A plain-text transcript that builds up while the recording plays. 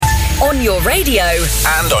on your radio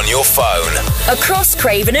and on your phone. Across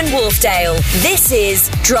Craven and Wharfdale, this is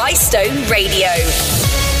Dry Stone Radio.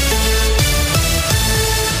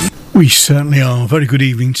 We certainly are. Very good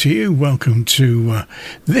evening to you. Welcome to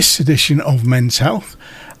this edition of Men's Health.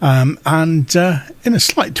 And in a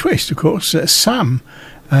slight twist, of course, Sam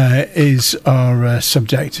is our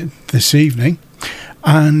subject this evening.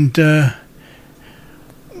 And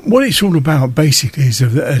what it's all about basically is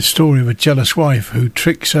a story of a jealous wife who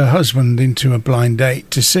tricks her husband into a blind date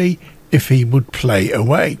to see if he would play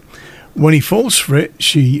away. When he falls for it,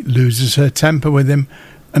 she loses her temper with him,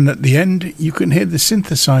 and at the end you can hear the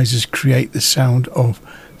synthesizers create the sound of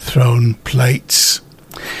thrown plates.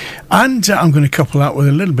 And I'm going to couple that with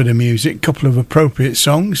a little bit of music, a couple of appropriate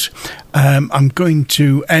songs. I'm going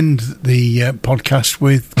to end the podcast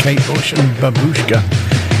with Kate Bush and Babushka,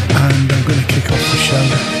 and I'm going to kick off the show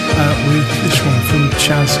with this one from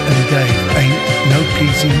Chaz and Dave, Ain't No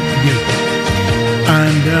Pleasing You.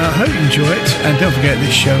 And I hope you enjoy it, and don't forget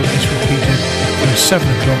this show is repeated from 7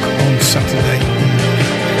 o'clock on Saturday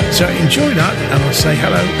morning. So enjoy that, and I'll say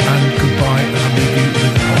hello and goodbye, and I'll leave you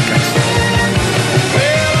with the podcast.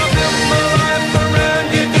 Well, I built my life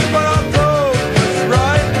around you, did what I thought was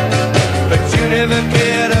right, but you never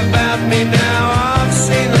cared about me. Now I've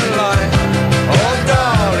seen the light. Oh,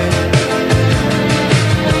 darling,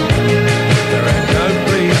 there ain't no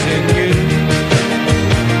pleasing you.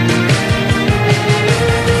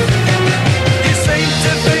 You seem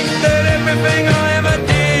to think that everything I ever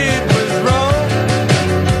did was wrong.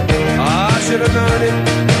 I should have known it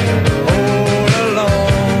all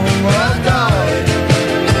along. Oh, darling,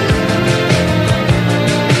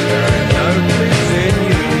 there ain't no pleasing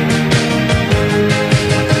you.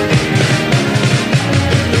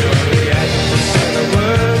 You only had to say the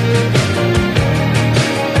word,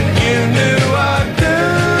 and you knew I'd do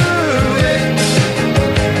it.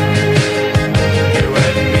 You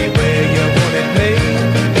had me where you wanted me,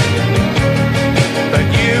 but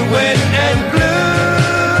you went and blew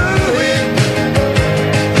it.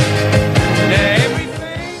 Now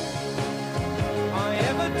everything I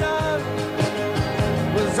ever done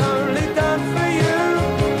was only done for you,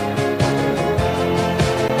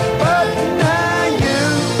 but now you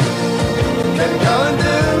can go and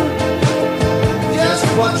do just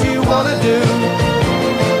what you want to do.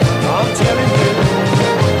 I'm telling you,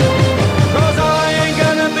 'cause I ain't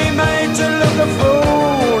gonna be made to look a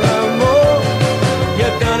fool no more.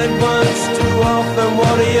 You've done it once too often,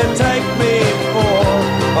 what do you take me for?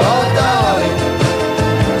 Oh, darling,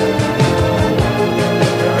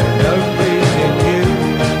 there ain't no pleasing you.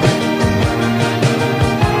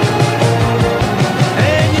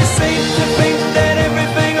 And you seem to think that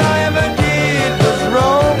everything I ever did was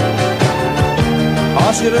wrong. I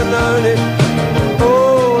should have known it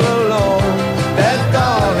all along. That,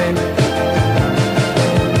 darling,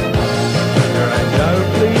 there ain't no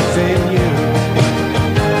pleasing you.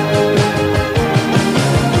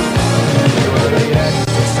 You only had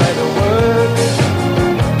to say the word,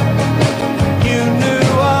 you knew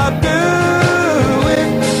I'd do it.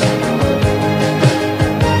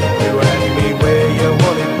 You had me where you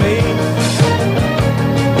wanted me,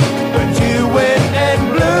 but you went and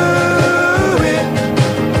blew it.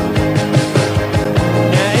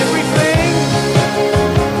 Now everything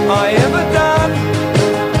I ever done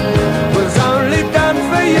was only done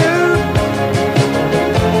for you,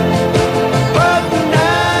 but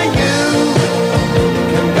now you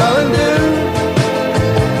can go and do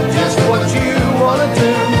just what you wanna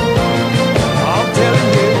do. I'm telling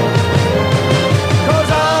you, 'cause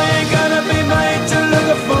I ain't gonna be made to look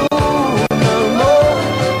a fool no more.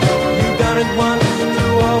 You've done it once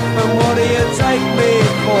too often, what do you take me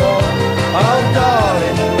for? Oh,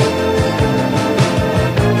 darling,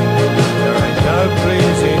 there ain't no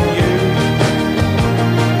pleasing you.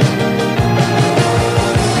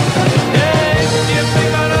 Yeah, if you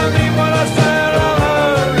think I don't mean what I say, I'm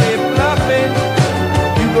only bluffing.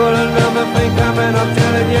 You got another thing coming, I'm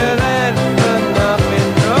telling you that for nothing.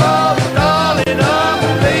 Oh, darling, I'm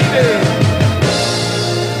leaving.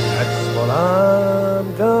 That's what I'm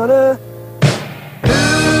gonna do.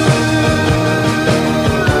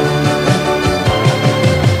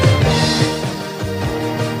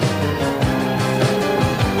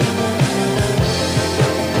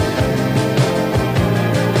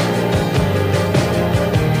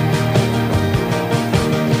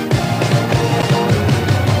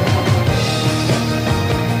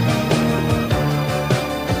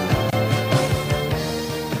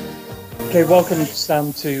 Okay, welcome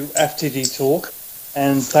Sam to FTD Talk,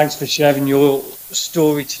 and thanks for sharing your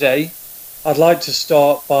story today. I'd like to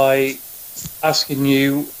start by asking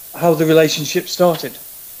you how the relationship started.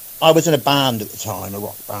 I was in a band at the time, a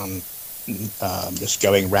rock band, just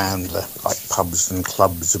going round the pubs and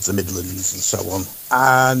clubs of the Midlands and so on.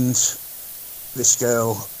 And this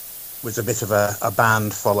girl was a bit of a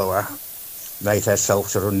band follower, made herself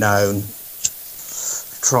sort of known,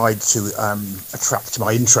 tried to attract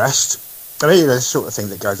my interest. I mean, there's the sort of thing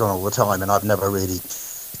that goes on all the time, and I've never really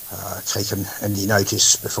taken any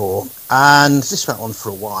notice before. And this went on for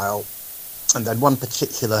a while, and then one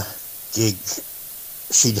particular gig,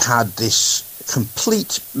 she'd had this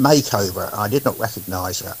complete makeover. I did not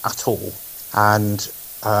recognise her at all, and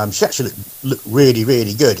she actually looked really,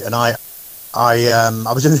 really good. And I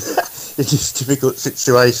was in this difficult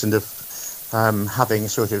situation of having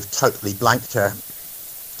sort of totally blanked her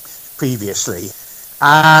previously,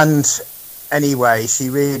 and anyway, she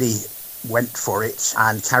really went for it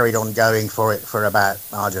and carried on going for it for about,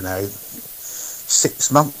 I don't know,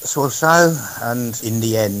 6 months or so, and in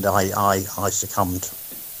the end I succumbed.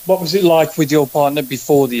 What was it like with your partner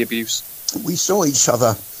before the abuse? We saw each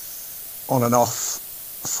other on and off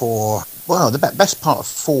for, well, the best part of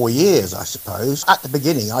 4 years, I suppose. At the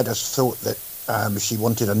beginning, I just thought that she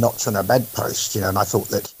wanted a notch on her bedpost, and I thought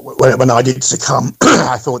that when I did succumb,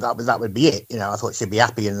 I thought that would be it. I thought she'd be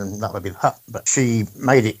happy and that would be that. But she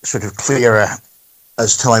made it sort of clearer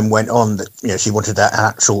as time went on that, she wanted an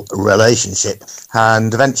actual relationship.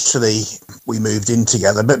 And eventually we moved in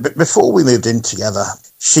together. But before we moved in together,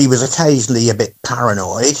 she was occasionally a bit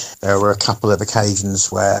paranoid. There were a couple of occasions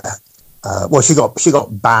where, she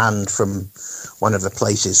got banned from one of the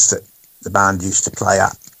places that the band used to play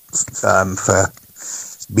at for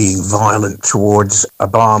being violent towards a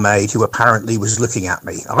barmaid who apparently was looking at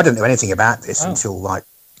me. I didn't know anything about this until like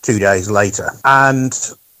 2 days later. And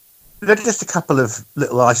there were just a couple of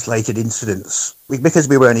little isolated incidents. Because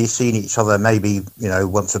we were only seeing each other maybe,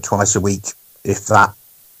 once or twice a week, if that,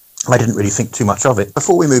 I didn't really think too much of it.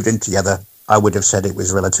 Before we moved in together, I would have said it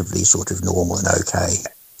was relatively sort of normal and okay.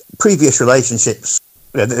 Previous relationships,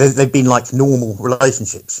 they've been like normal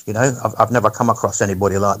relationships, I've never come across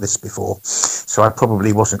anybody like this before, so I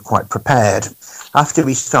probably wasn't quite prepared. After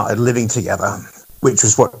we started living together, which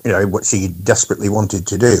was what she desperately wanted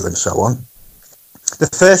to do and so on, the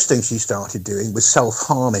first thing she started doing was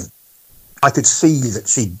self-harming. I could see that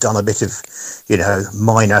she'd done a bit of,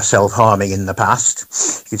 minor self-harming in the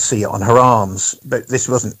past. You could see it on her arms, but this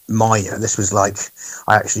wasn't minor. This was like,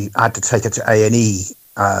 I actually had to take her to A&E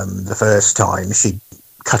the first time. She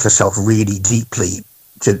cut herself really deeply.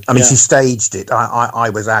 She staged it. I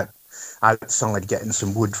was outside getting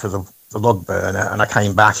some wood for the log burner, and I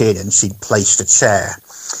came back in, and she'd placed a chair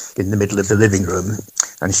in the middle of the living room,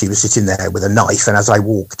 and she was sitting there with a knife, and as I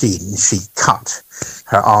walked in, she cut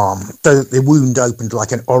her arm. So the wound opened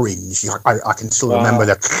like an orange. I can still remember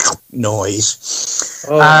the noise.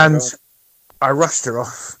 And I rushed her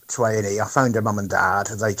off to A&E. I phoned her mum and dad.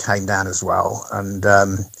 They came down as well, and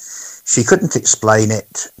she couldn't explain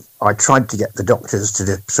it. I tried to get the doctors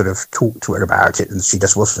to sort of talk to her about it, and she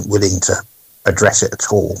just wasn't willing to address it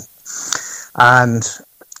at all. And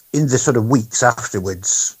in the sort of weeks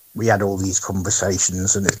afterwards, we had all these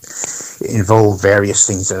conversations, and it involved various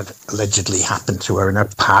things that allegedly happened to her in her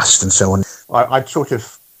past and so on. I'd sort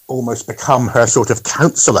of almost become her sort of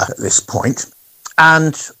counsellor at this point.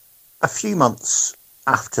 And a few months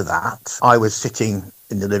after that, I was sitting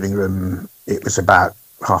in the living room. It was about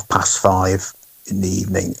 5:30 in the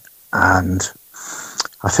evening, and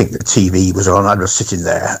I think the TV was on. I was sitting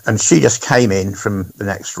there, and she just came in from the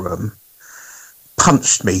next room,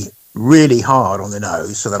 punched me really hard on the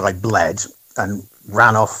nose so that I bled, and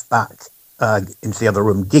ran off back into the other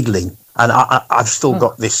room giggling. And I've still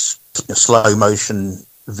got this slow motion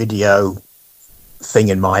video thing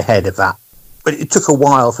in my head of that. But it took a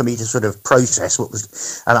while for me to sort of process what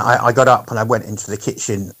was, and I got up and I went into the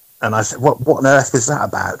kitchen and I said, what on earth was that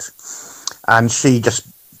about? And she just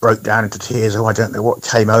broke down into tears. I don't know what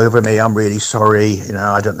came over me. I'm really sorry.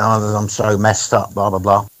 I don't know. I'm so messed up, blah, blah,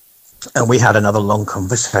 blah. And we had another long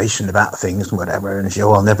conversation about things and whatever. And she said,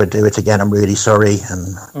 I'll never do it again. I'm really sorry.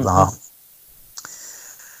 And blah.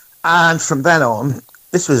 And from then on,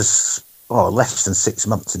 this was less than 6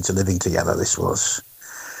 months into living together. This was.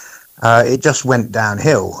 It just went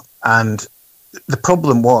downhill. And the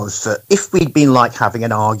problem was that if we'd been like having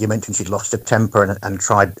an argument and she'd lost her temper and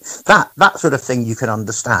tried that sort of thing, you can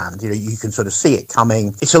understand, you can sort of see it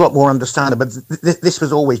coming. It's a lot more understandable. But this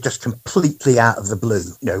was always just completely out of the blue.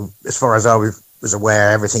 As far as I was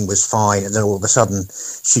aware, everything was fine. And then all of a sudden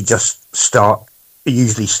she'd just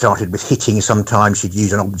usually started with hitting. Sometimes she'd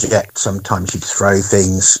use an object. Sometimes she'd throw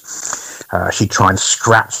things. She'd try and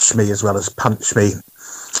scratch me as well as punch me.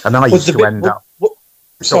 And I used to end up...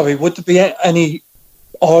 Sorry, would there be any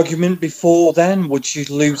argument before then? Would she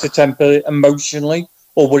lose her temper emotionally,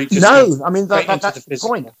 or would it just No, I mean, straight into that's the physical?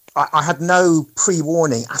 point. I had no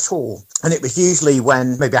pre-warning at all. And it was usually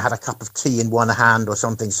when maybe I had a cup of tea in one hand or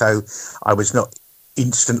something, so I was not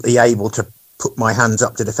instantly able to put my hands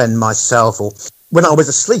up to defend myself, or when I was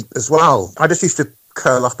asleep as well. I just used to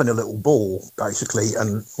curl up in a little ball, basically,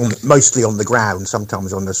 and mostly on the ground,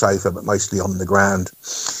 sometimes on the sofa, but mostly on the ground,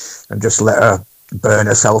 and just let her burn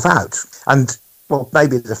herself out. And, well,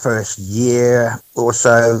 maybe the first year or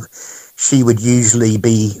so, she would usually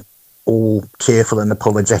be all tearful and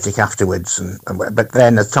apologetic afterwards, but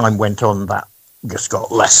then as time went on, that just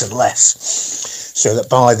got less and less, so that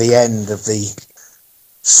by the end of the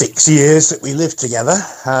 6 years that we lived together,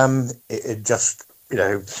 it just,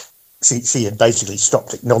 she had basically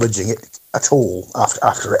stopped acknowledging it at all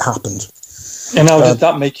after it happened. And how did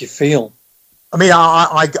that make you feel? I mean,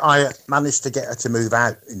 I managed to get her to move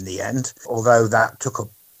out in the end, although that took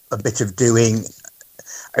a bit of doing.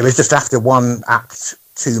 It was just after one act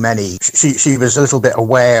too many. She was a little bit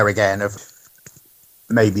aware again of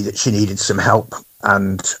maybe that she needed some help,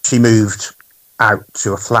 and she moved out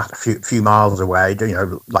to a flat a few miles away,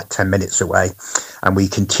 like 10 minutes away, and we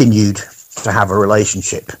continued to have a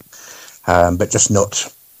relationship, but just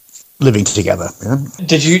not living together.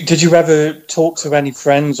 Did you ever talk to any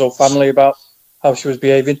friends or family about how she was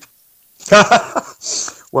behaving?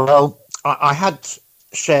 Well, I had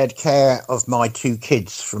shared care of my two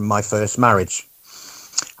kids from my first marriage.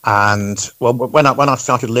 And well, when I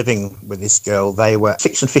started living with this girl, they were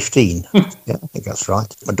 6 and 15. Yeah, I think that's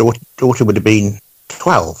right. My daughter would have been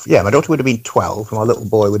 12. Yeah, my daughter would have been 12. My little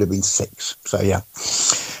boy would have been 6. So yeah,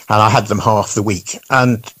 and I had them half the week.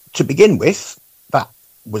 And to begin with, that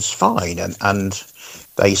was fine. And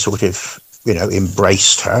they sort of,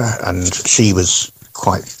 embraced her, and she was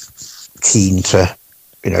quite keen to,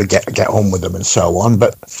 get on with them and so on.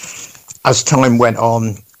 But as time went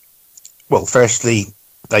on, well, firstly,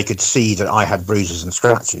 they could see that I had bruises and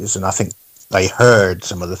scratches, and I think they heard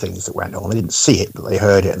some of the things that went on. They didn't see it, but they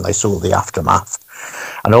heard it, and they saw the aftermath.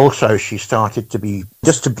 And also she started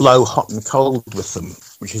to blow hot and cold with them,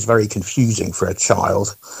 which is very confusing for a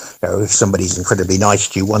child. If somebody's incredibly nice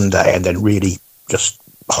to you one day and then really just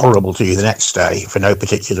horrible to you the next day for no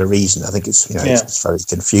particular reason, I think it's very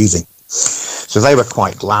confusing. So they were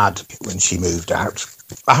quite glad when she moved out.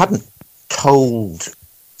 I hadn't told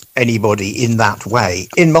anybody in that way.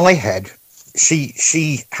 In my head,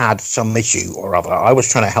 she had some issue or other. I was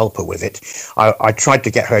trying to help her with it. I tried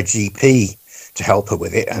to get her GP to help her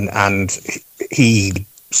with it, and he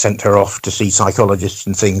sent her off to see psychologists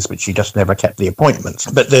and things, but she just never kept the appointments.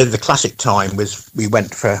 But the classic time was we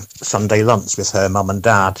went for Sunday lunch with her mum and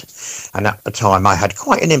dad, and at the time I had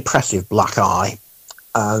quite an impressive black eye.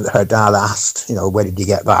 And her dad asked, where did you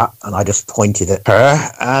get that? And I just pointed at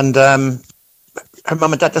her, and her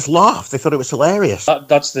mum and dad just laughed. They thought it was hilarious.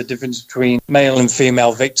 That's the difference between male and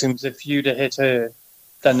female victims. If you'd have hit her,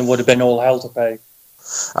 then there would have been all hell to pay.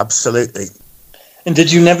 Absolutely. And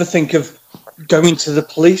did you never think of going to the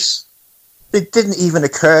police? It didn't even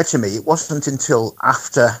occur to me. It wasn't until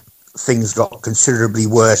after things got considerably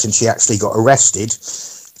worse and she actually got arrested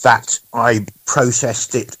that I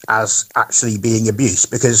processed it as actually being abuse,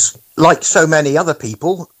 because like so many other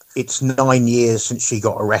people, it's 9 years since she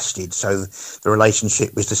got arrested. So the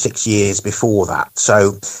relationship was the 6 years before that.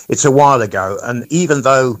 So it's a while ago. And even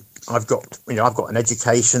though I've got an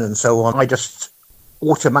education and so on, I just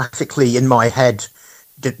automatically in my head,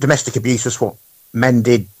 domestic abuse was what men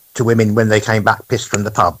did to women when they came back pissed from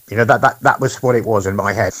the pub. That was what it was in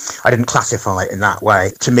my head. I didn't classify it in that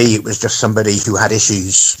way. To me, it was just somebody who had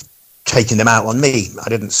issues taking them out on me. I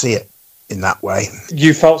didn't see it in that way.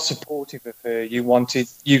 You felt supportive of her. You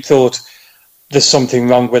thought there's something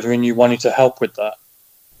wrong with her and you wanted to help with that.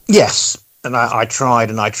 Yes. And I tried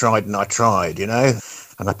and I tried and I tried,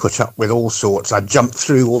 and I put up with all sorts. I jumped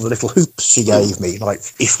through all the little hoops she gave me, like,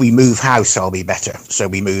 if we move house, I'll be better. So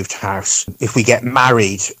we moved house. If we get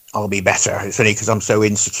married, I'll be better. It's only because I'm so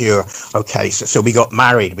insecure. Okay, so we got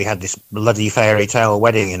married. We had this bloody fairy tale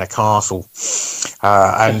wedding in a castle.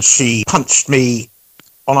 And she punched me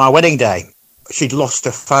on our wedding day. She'd lost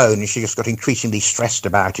her phone and she just got increasingly stressed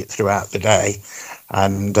about it throughout the day.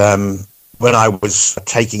 And when I was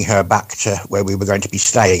taking her back to where we were going to be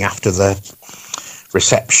staying after the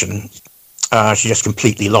reception, she just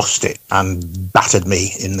completely lost it and battered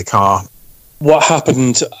me in the car. What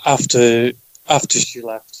happened after she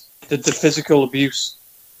left? Did the physical abuse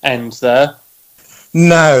end there?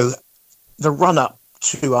 No. The run-up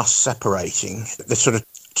to us separating, the sort of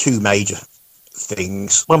two major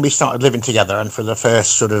things. When we started living together, and for the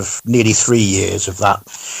first sort of nearly 3 years of that,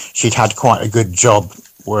 she'd had quite a good job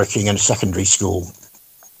working in a secondary school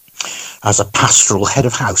as a pastoral head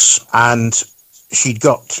of house. And she'd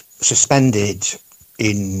got suspended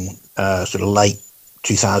in sort of late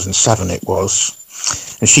 2007 it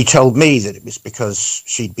was. And she told me that it was because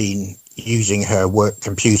she'd been using her work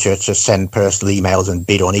computer to send personal emails and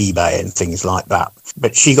bid on eBay and things like that.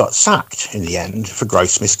 But she got sacked in the end for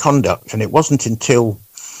gross misconduct. And it wasn't until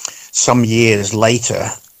some years later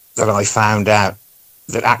that I found out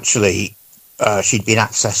that actually she'd been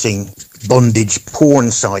accessing bondage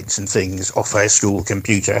porn sites and things off her school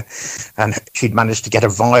computer, and she'd managed to get a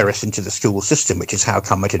virus into the school system, which is how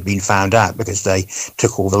come it had been found out, because they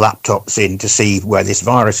took all the laptops in to see where this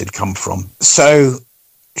virus had come from. So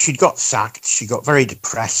she'd got sacked, she got very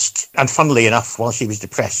depressed, and funnily enough, while she was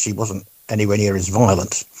depressed, she wasn't anywhere near as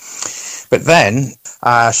violent. But then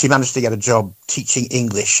she managed to get a job teaching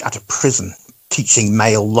English at a prison, teaching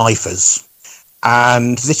male lifers.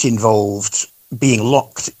 And this involved being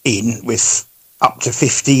locked in with up to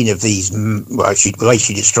 15 of these, well, the way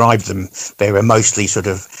she described them, they were mostly sort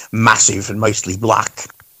of massive and mostly black,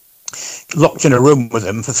 locked in a room with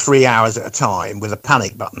them for 3 hours at a time with a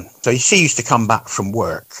panic button. So she used to come back from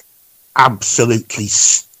work absolutely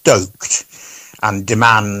stoked and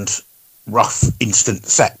demand rough instant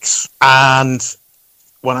sex. And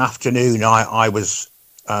one afternoon I was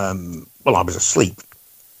asleep.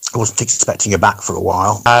 I wasn't expecting her back for a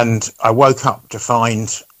while, and I woke up to find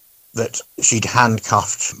that she'd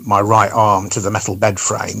handcuffed my right arm to the metal bed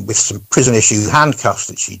frame with some prison-issue handcuffs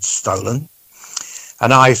that she'd stolen.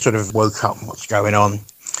 And I sort of woke up, what's going on?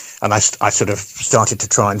 And I sort of started to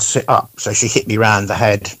try and sit up. So she hit me round the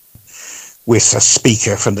head with a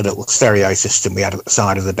speaker from the little stereo system we had at the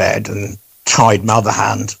side of the bed, and tied my other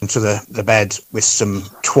hand into the bed with some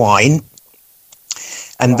twine,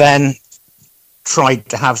 and then tried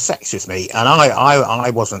to have sex with me. And I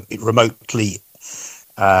wasn't remotely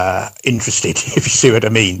interested, if you see what I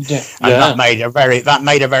mean. Yeah. And that made her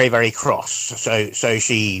very, very cross. So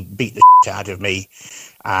she beat the shit out of me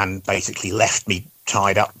and basically left me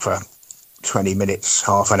tied up for 20 minutes,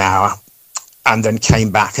 half an hour, and then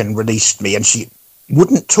came back and released me. And she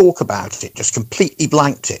wouldn't talk about it, just completely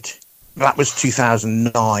blanked it. That was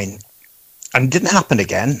 2009, and it didn't happen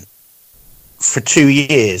again for 2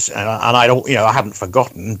 years. And I don't, I haven't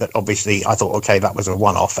forgotten, but obviously I thought, okay, that was a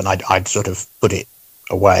one-off, and I'd sort of put it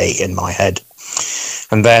away in my head.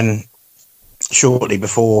 And then shortly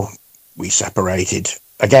before we separated,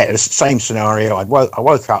 again, the same scenario. I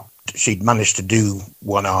woke up, she'd managed to do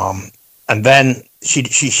one arm, and then she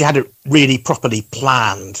had it really properly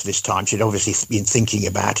planned this time. She'd obviously been thinking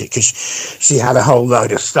about it, because she had a whole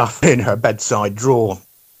load of stuff in her bedside drawer.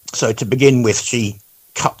 So to begin with, she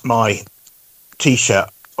cut my T-shirt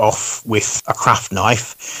off with a craft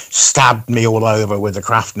knife, stabbed me all over with a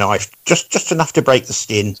craft knife, just enough to break the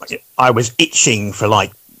skin. I was itching for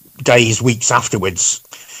like days, weeks afterwards.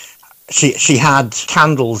 She had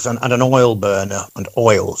candles and an oil burner and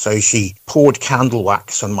oil, so she poured candle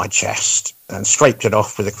wax on my chest and scraped it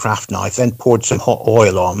off with a craft knife, then poured some hot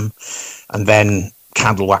oil on, and then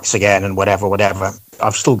candle wax again, and whatever.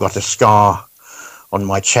 I've still got a scar on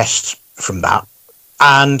my chest from that.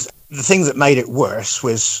 And the thing that made it worse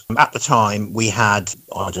was, at the time, we had,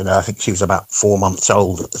 I don't know, I think she was about 4 months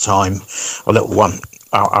old at the time, a little one,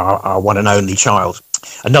 our one and only child.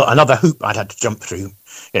 Another hoop I'd had to jump through.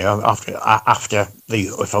 After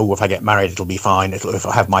if I get married, it'll be fine. If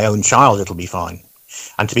I have my own child, it'll be fine.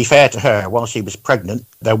 And to be fair to her, while she was pregnant,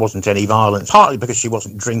 there wasn't any violence, partly because she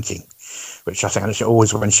wasn't drinking, which I think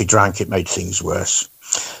always when she drank, it made things worse.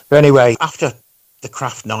 But anyway, after the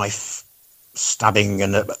craft knife stabbing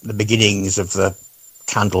and the beginnings of the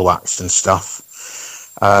candle wax and stuff,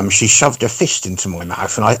 she shoved her fist into my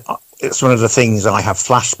mouth, and it's one of the things I have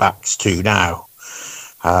flashbacks to now.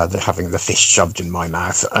 Having the fist shoved in my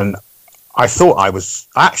mouth, and I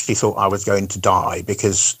actually thought I was going to die,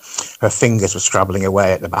 because her fingers were scrabbling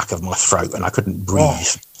away at the back of my throat and I couldn't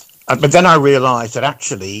breathe. But then I realised that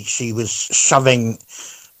actually she was shoving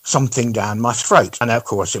something down my throat, and of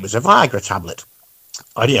course it was a Viagra tablet.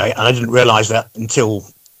 And I didn't realise that until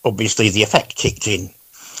obviously the effect kicked in.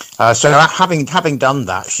 So having done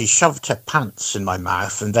that, she shoved her pants in my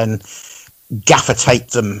mouth and then gaffer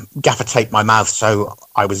taped my mouth, so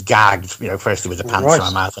I was gagged, firstly with the pants in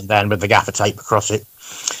my mouth and then with the gaffer tape across it,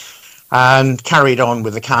 and carried on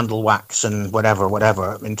with the candle wax and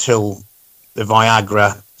whatever until the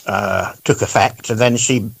Viagra took effect, and then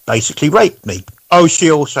she basically raped me. Oh,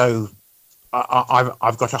 she also,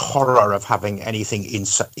 I've got a horror of having anything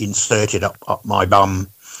inserted up my bum.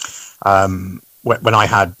 When I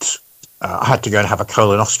had to go and have a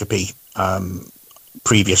colonoscopy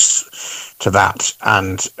previous to that.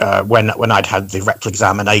 And when I'd had the rectal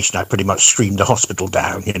examination, I pretty much screamed the hospital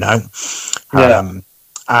down, you know. Yeah.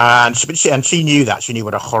 And she knew that. She knew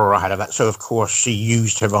what a horror I had of that. So, of course, she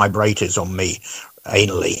used her vibrators on me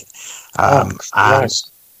anally.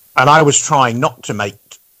 And I was trying not to make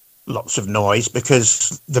lots of noise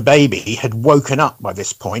because the baby had woken up by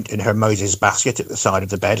this point in her Moses basket at the side of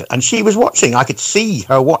the bed, and she was watching. I could see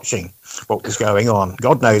her watching what was going on.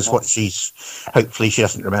 God knows what hopefully she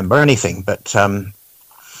doesn't remember anything, but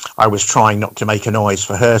I was trying not to make a noise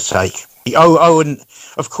for her sake. And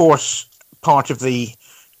of course, part of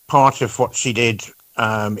what she did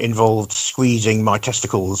involved squeezing my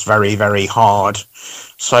testicles very, very hard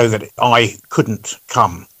so that I couldn't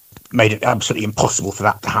come. Made it absolutely impossible for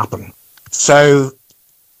that to happen. So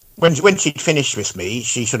when she'd finished with me,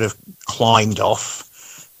 she sort of climbed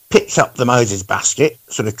off, picked up the Moses basket,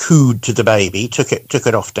 sort of cooed to the baby, took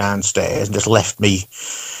it off downstairs and just left me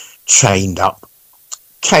chained up.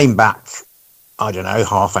 Came back, I don't know,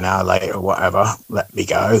 half an hour later or whatever, let me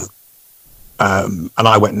go. And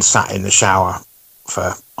I went and sat in the shower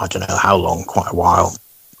for I don't know how long, quite a while.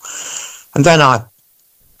 And then I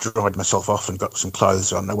dried myself off and got some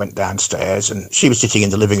clothes on. I went downstairs and she was sitting in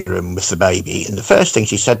the living room with the baby. And the first thing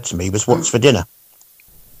she said to me was, "What's for dinner?"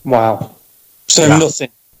 Wow. So Yeah.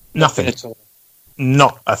 Nothing at all.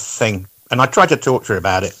 Not a thing. And I tried to talk to her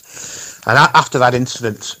about it. And after that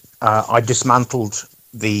incident, I dismantled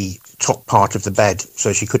the top part of the bed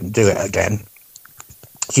so she couldn't do it again.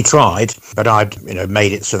 She tried, but I'd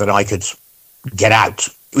made it so that I could get out,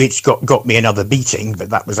 which got me another beating, but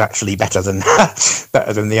that was actually better than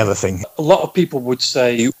the other thing. A lot of people would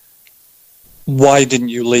say, why didn't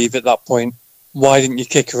you leave at that point? Why didn't you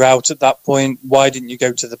kick her out at that point? Why didn't you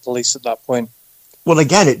go to the police at that point? Well,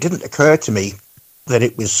 again, it didn't occur to me that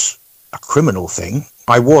it was a criminal thing.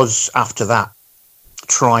 I was, after that,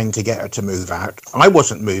 trying to get her to move out. I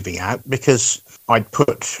wasn't moving out because I'd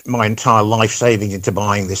put my entire life savings into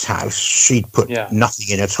buying this house. She'd put nothing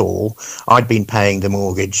in at all. I'd been paying the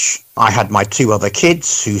mortgage. I had my two other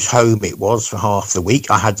kids whose home it was for half the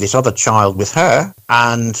week. I had this other child with her.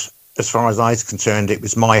 And as far as I was concerned, it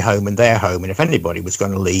was my home and their home. And if anybody was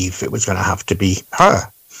going to leave, it was going to have to be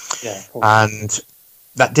her. Yeah, and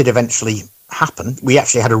that did eventually happen. We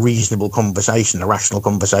actually had a reasonable conversation, a rational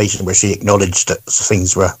conversation, where she acknowledged that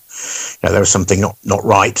things were, there was something not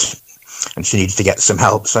right and she needed to get some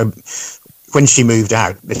help. So when she moved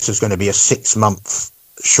out, this was going to be a 6-month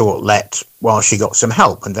short let while she got some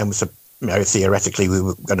help. And then theoretically we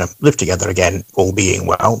were going to live together again, all being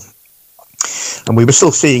well. And we were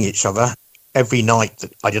still seeing each other. Every night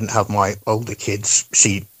that I didn't have my older kids,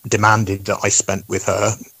 she demanded that I spent with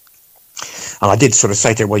her. And I did sort of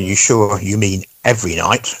say to her, "Well, you sure you mean every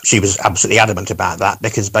night?" She was absolutely adamant about that,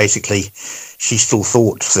 because basically she still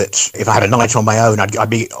thought that if I had a night on my own, I'd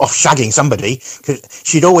be off shagging somebody, because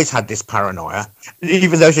she'd always had this paranoia,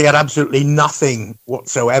 even though she had absolutely nothing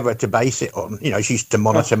whatsoever to base it on. She used to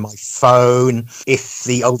monitor my phone. If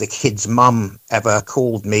the older kid's mum ever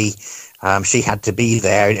called me, she had to be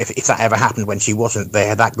there. And if that ever happened when she wasn't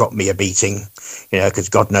there, that got me a beating, because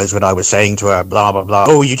God knows what I was saying to her, blah, blah, blah.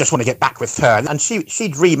 "Oh, you just want to get back with her." And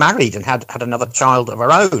she'd remarried and had another child of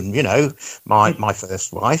her own, my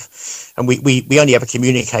first wife. And we only ever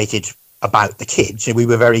communicated about the kids. And we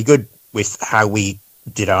were very good with how we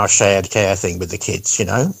did our shared care thing with the kids,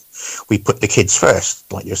 We put the kids first,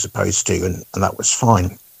 like you're supposed to, and that was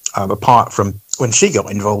fine, apart from when she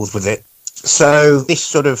got involved with it. So this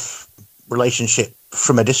sort of relationship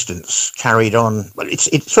from a distance carried on. Well,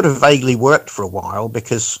 it sort of vaguely worked for a while,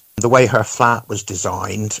 because the way her flat was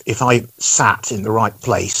designed, if I sat in the right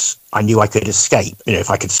place, I knew I could escape. If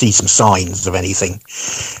I could see some signs of anything,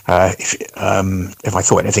 if I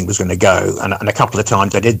thought anything was going to go. And a couple of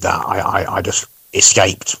times I did that. I just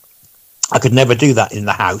escaped. I could never do that in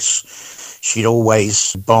the house. She'd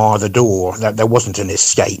always bar the door. There wasn't an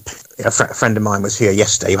escape. A friend of mine was here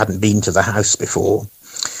yesterday who hadn't been to the house before,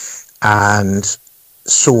 and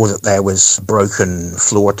saw that there was broken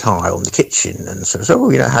floor tile in the kitchen, and said, "Oh,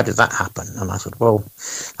 how did that happen?" And I said, "Well,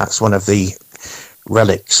 that's one of the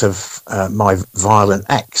relics of my violent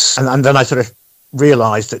ex." And then I sort of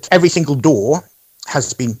realised that every single door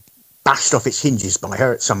has been bashed off its hinges by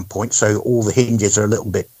her at some point, so all the hinges are a little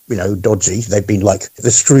bit, dodgy. They've been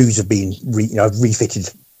the screws have been, refitted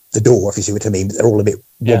the door, if you see what I mean, but they're all a bit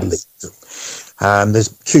wobbly. There's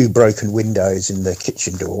 2 broken windows in the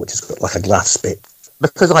kitchen door, which has got like a glass bit.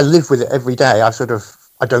 Because I live with it every day, I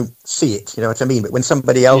don't see it, you know what I mean? But when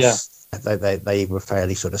somebody else, they were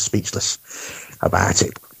fairly sort of speechless about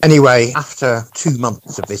it. Anyway, after 2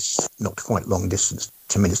 months of this not quite long distance,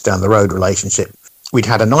 10 minutes down the road relationship, we'd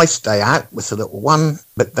had a nice day out with the little one,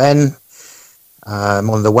 but then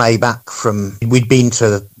on the way back we'd been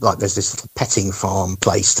to, like, there's this little petting farm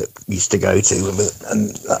place that we used to go to,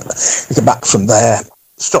 and we got back from there,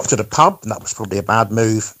 stopped at a pub, and that was probably a bad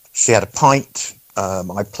move. She had a pint.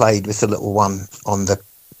 I played with the little one on the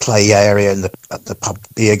play area at the pub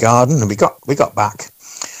beer garden, and we got back,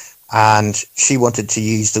 and she wanted to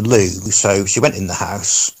use the loo, so she went in the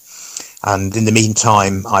house. And in the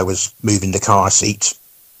meantime, I was moving the car seat.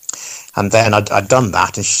 And then I'd done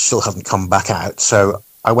that, and she still hadn't come back out. So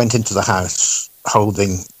I went into the house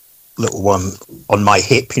holding little one on my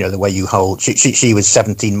hip, the way you hold. She was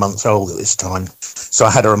 17 months old at this time. So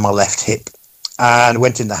I had her on my left hip and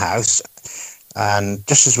went in the house. And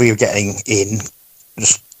just as we were getting in,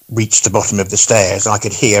 just reached the bottom of the stairs, I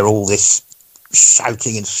could hear all this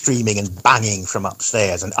shouting and screaming and banging from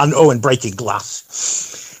upstairs and breaking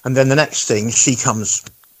glass. And then the next thing, she comes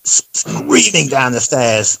screaming down the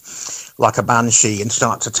stairs like a banshee and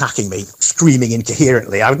starts attacking me, screaming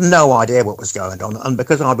incoherently. I had no idea what was going on. And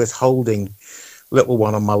because I was holding little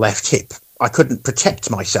one on my left hip, I couldn't protect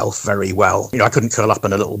myself very well. I couldn't curl up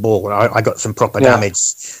in a little ball. I got some proper damage,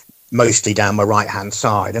 mostly down my right-hand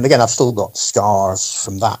side. And again, I've still got scars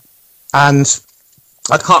from that. And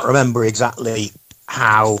I can't remember exactly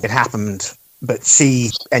how it happened, but she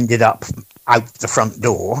ended up out the front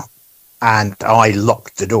door, and I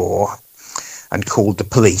locked the door and called the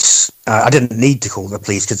police. I didn't need to call the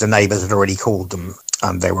police because the neighbours had already called them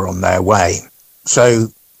and they were on their way. So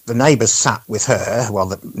the neighbours sat with her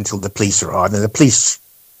until the police arrived, and the police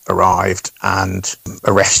arrived and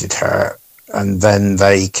arrested her, and then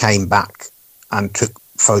they came back and took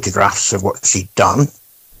photographs of what she'd done.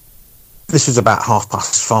 This was about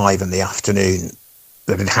 5:30 in the afternoon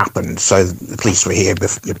that had happened, so the police were here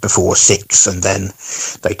before 6, and then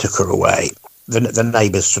they took her away. The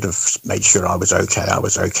neighbours sort of made sure I was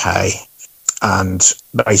okay, and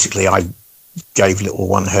basically I gave little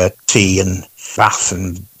one her tea and bath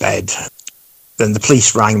and bed. Then the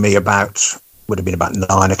police rang me would have been about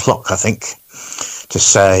 9 o'clock, I think, to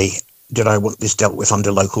say, did I want this dealt with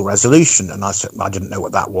under local resolution? And I said, I didn't know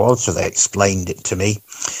what that was, so they explained it to me.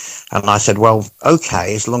 And I said, well,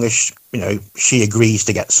 okay, as long as, she agrees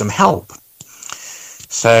to get some help.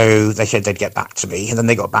 So they said they'd get back to me. And then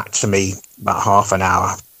they got back to me about half an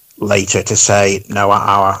hour later to say, no,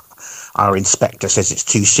 our inspector says it's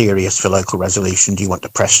too serious for local resolution. Do you want to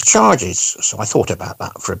press charges? So I thought about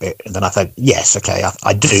that for a bit. And then I thought, yes, okay,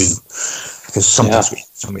 I do. Because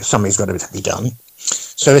something's got to be done.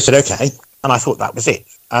 So they said, okay. And I thought that was it.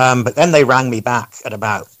 But then they rang me back at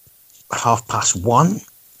about 1:30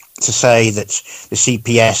 to say that the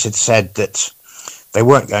CPS had said that they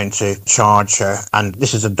weren't going to charge her. And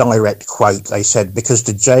this is a direct quote. They said, because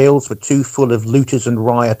the jails were too full of looters and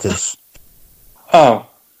rioters. Oh,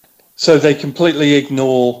 so they completely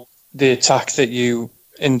ignore the attack that you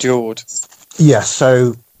endured? Yes,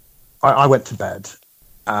 so I went to bed.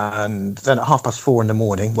 And then at 4:30 in the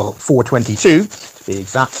morning, 4:22 to be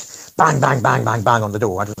exact, bang, bang, bang, bang, bang on the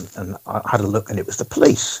door. And I had a look, and it was the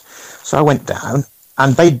police. So I went down,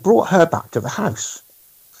 and they'd brought her back to the house,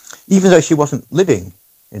 even though she wasn't living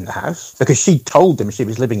in the house, because she told them she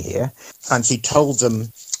was living here, and she told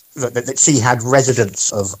them that she had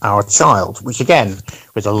residence of our child, which again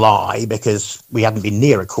was a lie because we hadn't been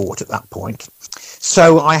near a court at that point.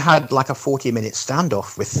 So I had like a 40-minute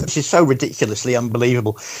standoff with them, which is so ridiculously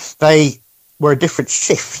unbelievable. They were a different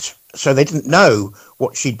shift, so they didn't know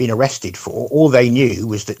what she'd been arrested for. All they knew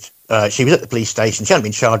was that she was at the police station, she hadn't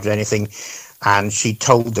been charged with anything, and she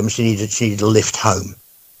told them she needed a lift home.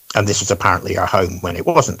 And this was apparently her home when it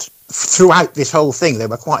wasn't. Throughout this whole thing, they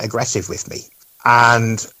were quite aggressive with me.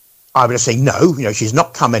 And I would say, no, she's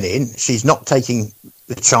not coming in. She's not taking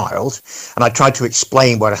the child. And I tried to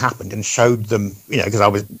explain what had happened and showed them,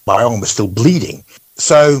 because my arm was still bleeding.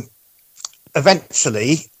 So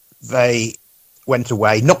eventually they went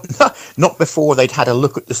away, not before they'd had a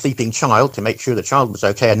look at the sleeping child to make sure the child was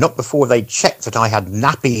okay, and not before they'd checked that I had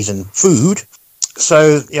nappies and food.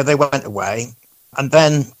 So, they went away. And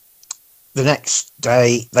then the next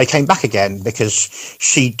day they came back again because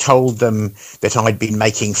she told them that I'd been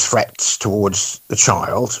making threats towards the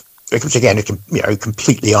child, which again is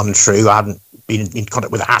completely untrue. I hadn't been in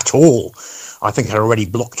contact with her at all. I think I'd already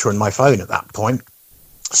blocked her on my phone at that point.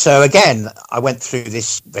 So again, I went through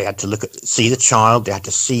this. They had to see the child. They had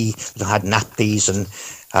to see that I had nappies, and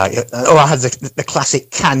I had the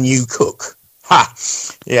classic "Can you cook?" Ha!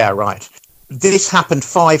 Yeah, right. This happened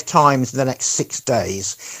 5 times in the next 6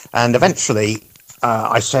 days, and eventually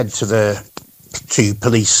I said to the 2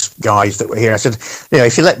 police guys that were here, I said,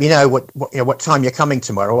 if you let me know what time you're coming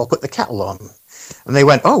tomorrow, I'll put the kettle on. And they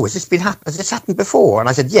went, "Oh, has this happened before?" And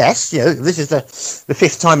I said, "Yes, this is the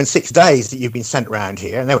 5th time in 6 days that you've been sent around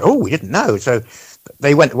here." And they went, "Oh, we didn't know." So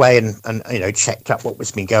they went away and checked up what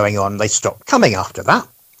was been going on. They stopped coming after that.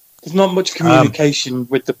 There's not much communication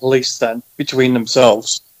with the police then between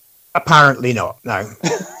themselves. Apparently not. No,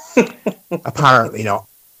 apparently not.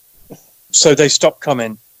 So they stopped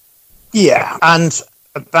coming. Yeah, and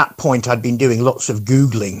at that point, I'd been doing lots of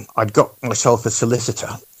Googling. I'd got myself a solicitor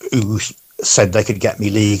who said they could get me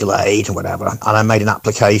legal aid or whatever. And I made an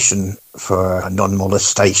application for a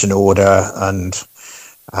non-molestation order and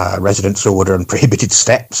residence order and prohibited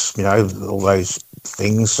steps, all those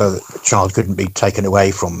things, so that the child couldn't be taken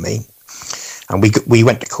away from me. And we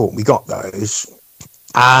went to court and we got those.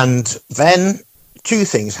 And then 2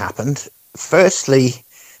 things happened. Firstly,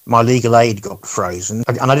 my legal aid got frozen,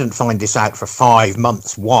 and I didn't find this out for 5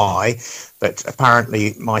 months. Why? But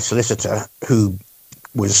apparently my solicitor, who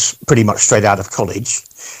was pretty much straight out of college,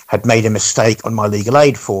 had made a mistake on my legal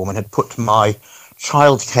aid form and had put my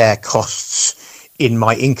childcare costs in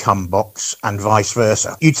my income box and vice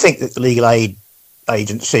versa. You'd think that the legal aid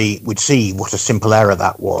agency would see what a simple error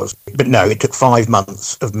that was. But no, it took 5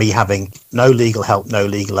 months of me having no legal help, no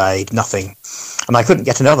legal aid, nothing. And I couldn't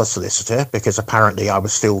get another solicitor because apparently I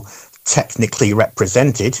was still technically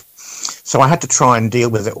represented. So I had to try and deal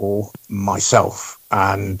with it all myself.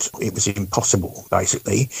 And it was impossible,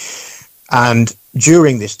 basically. And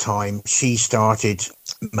during this time, she started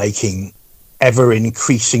making ever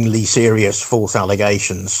increasingly serious false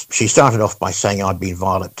allegations. She started off by saying I'd been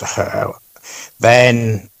violent to her.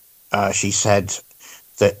 Then she said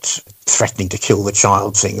that threatening to kill the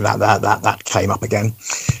child thing, that came up again.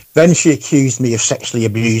 Then she accused me of sexually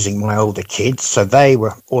abusing my older kids. So they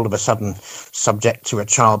were all of a sudden subject to a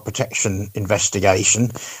child protection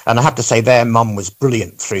investigation. And I have to say their mum was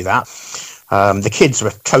brilliant through that. The kids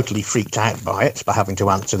were totally freaked out by it, by having to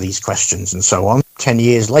answer these questions and so on. 10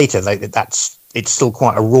 years later, it's still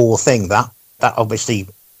quite a raw thing, that obviously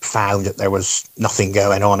found that there was nothing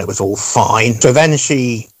going on. It was all fine. So then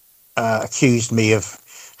she accused me of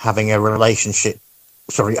having an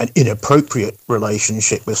inappropriate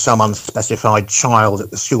relationship with some unspecified child at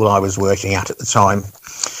the school I was working at the time.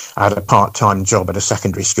 I had a part-time job at a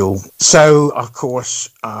secondary school. So, of course,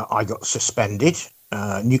 I got suspended,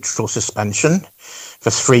 neutral suspension. For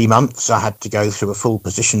 3 months, I had to go through a full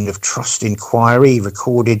position of trust inquiry,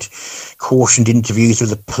 recorded, cautioned interviews with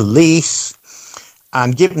the police.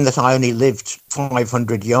 And given that I only lived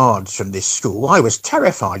 500 yards from this school, I was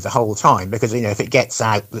terrified the whole time because, if it gets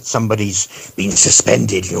out that somebody's been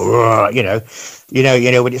suspended, I'm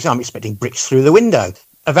expecting bricks through the window.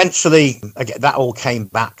 Eventually, again, that all came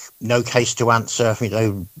back. No case to answer.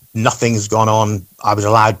 Nothing's gone on. I was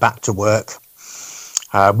allowed back to work.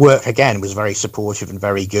 Work, again, was very supportive and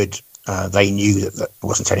very good. They knew that there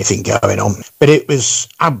wasn't anything going on. But it was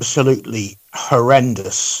absolutely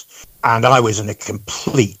horrendous. And I was in a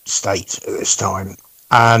complete state at this time.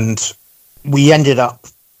 And we ended up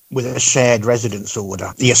with a shared residence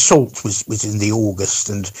order. The assault was in the August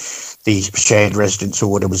and the shared residence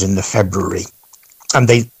order was in the February. And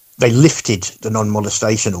they lifted the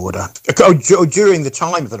non-molestation order. During the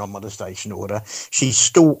time of the non-molestation order, she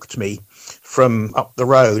stalked me from up the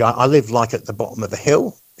road. I lived at the bottom of a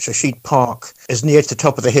hill. So she'd park as near to the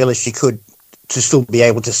top of the hill as she could to still be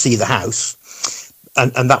able to see the house.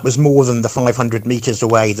 And that was more than the 500 metres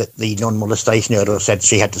away that the non-molestation order said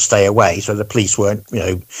she had to stay away. So the police weren't,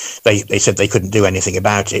 they said they couldn't do anything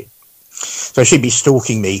about it. So she'd be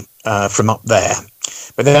stalking me from up there.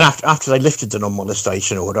 But then after they lifted the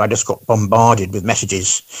non-molestation order, I just got bombarded with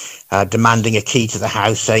messages demanding a key to the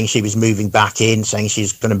house, saying she was moving back in, saying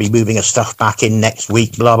she's going to be moving her stuff back in next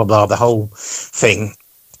week, blah, blah, blah, the whole thing.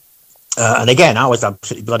 And again, I was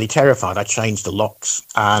absolutely bloody terrified. I changed the locks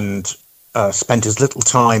and spent as little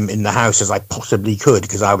time in the house as I possibly could,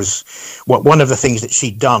 because one of the things that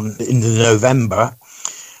she'd done in November,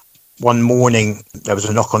 one morning there was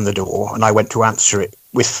a knock on the door and I went to answer it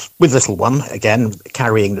with little one, again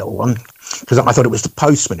carrying little one, because I thought it was the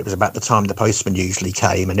postman. It was about the time the postman usually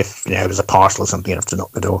came, and if it was a parcel or something, you'd have to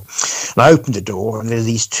knock the door. And I opened the door and there were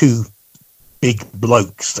these 2 big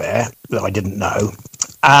blokes there that I didn't know,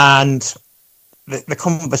 and the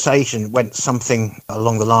conversation went something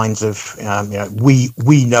along the lines of,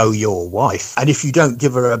 we know your wife, and if you don't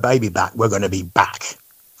give her a baby back, we're going to be back.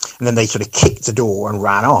 And then they sort of kicked the door and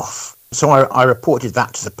ran off. So I reported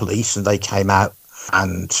that to the police, and they came out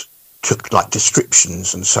and took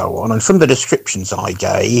descriptions and so on. And from the descriptions I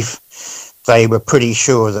gave, they were pretty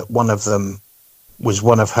sure that one of them was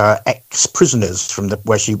one of her ex-prisoners from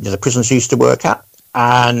the prison she used to work at.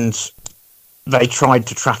 And they tried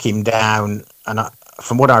to track him down, and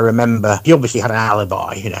from what I remember, he obviously had an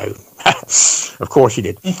alibi, you know. Of course he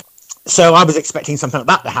did. So I was expecting something like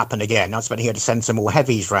that to happen again. I was expecting her to send some more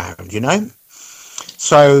heavies round, you know.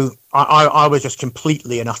 So I was just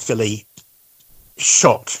completely and utterly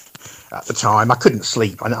shocked at the time. I couldn't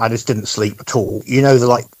sleep. I just didn't sleep at all. You know,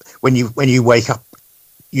 like when you wake up,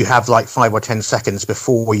 you have like 5 or 10 seconds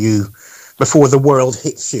before the world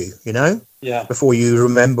hits you, you know? Yeah. Before you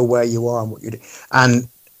remember where you are and what you do. And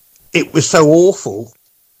it was so awful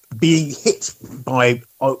being hit by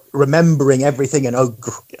remembering everything and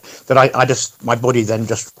that I just, my body then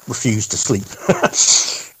just refused to sleep.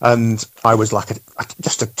 And I was like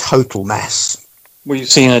just a total mess. Were you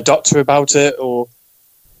seeing a doctor about it, or?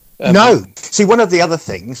 No. See, one of the other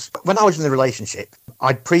things, when I was in the relationship,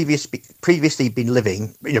 I'd previously been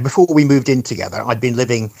living, you know, before we moved in together, I'd been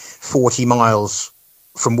living 40 miles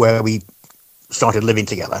from where we started living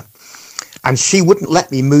together. And she wouldn't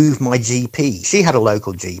let me move my GP. She had a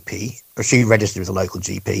local GP, or she registered with a local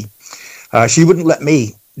GP. She wouldn't let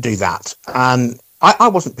me do that. And I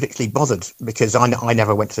wasn't particularly bothered because I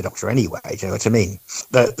never went to the doctor anyway, do you know what I mean?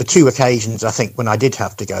 The two occasions, I think, when I did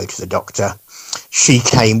have to go to the doctor, she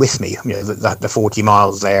came with me, you know, the 40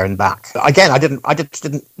 miles there and back. Again, I just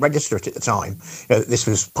didn't register it at the time. You know, this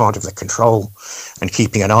was part of the control and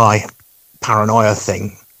keeping an eye, paranoia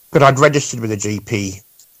thing. But I'd registered with a GP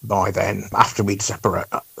by then, after we'd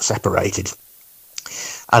separated.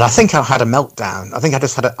 And I think I had a meltdown. I think I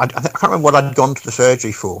just had I can't remember what I'd gone to the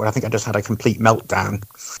surgery for, but I think I just had a complete meltdown.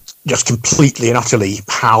 Just completely and utterly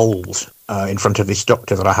howled in front of this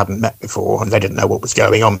doctor that I hadn't met before, and they didn't know what was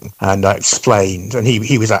going on. And I explained, and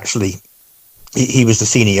he was actually, he was the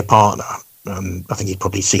senior partner. I think he'd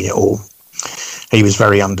probably seen it all. He was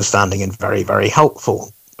very understanding and very, very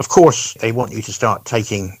helpful. Of course, they want you to start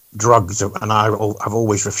taking drugs, and I've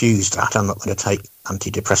always refused that. I'm not going to take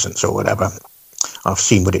antidepressants or whatever. I've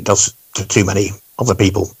seen what it does to too many other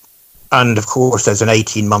people. And of course, there's an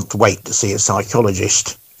 18-month wait to see a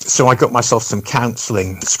psychologist. So I got myself some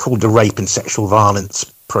counselling. It's called the Rape and Sexual Violence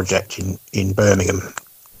Project in Birmingham.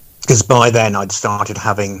 Because by then I'd started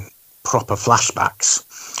having proper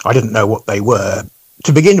flashbacks. I didn't know what they were.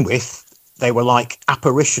 To begin with, they were like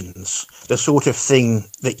apparitions, the sort of thing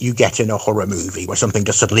that you get in a horror movie where something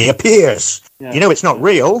just suddenly appears. Yeah. You know, it's not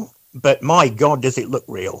real, but my God, does it look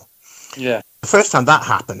real. Yeah. The first time that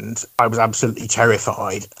happened, I was absolutely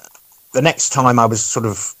terrified. The next time I was sort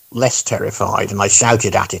of less terrified, and I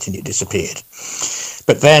shouted at it and it disappeared.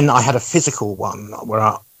 But then I had a physical one where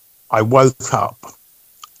I woke up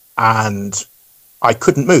and I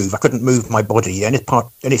couldn't move. I couldn't move my body. The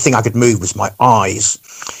only thing I could move was my eyes.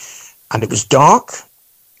 And it was dark,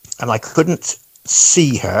 and I couldn't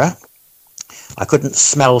see her. I couldn't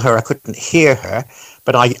smell her. I couldn't hear her.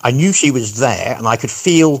 But I knew she was there, and I could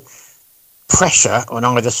feel pressure on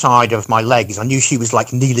either side of my legs. I knew she was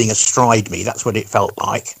like kneeling astride me. That's what it felt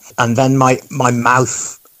like. And then my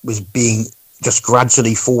mouth was being just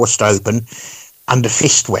gradually forced open, and a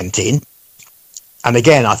fist went in. And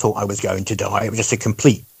again, I thought I was going to die. It was just a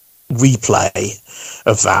complete replay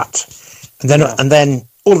of that. And then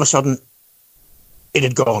all of a sudden, it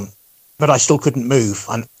had gone, but I still couldn't move.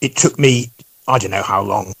 And it took me, I don't know how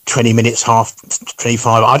long, 20 minutes,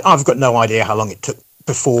 25. I've got no idea how long it took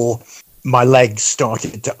before my legs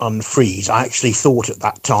started to unfreeze. I actually thought at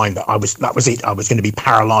that time that that was it. I was going to be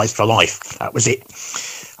paralysed for life. That was it.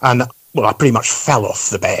 And, well, I pretty much fell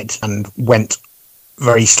off the bed and went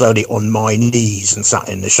very slowly on my knees and sat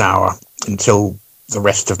in the shower until the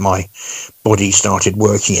rest of my body started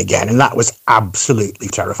working again, and that was absolutely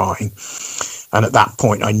terrifying. And at that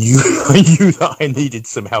point, I knew that I needed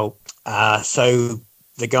some help. So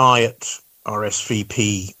the guy at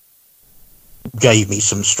RSVP gave me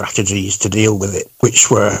some strategies to deal with it, which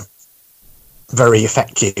were very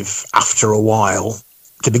effective after a while.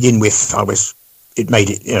 To begin with, I was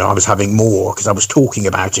having more because I was talking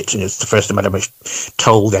about it, and it's the first time I'd ever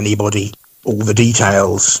told anybody all the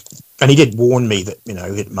details. And he did warn me that, you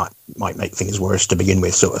know, it might make things worse to begin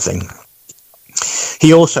with, sort of thing.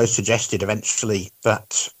 He also suggested eventually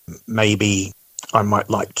that maybe I might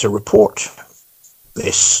like to report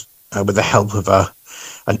this with the help of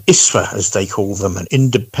an ISFA, as they call them, an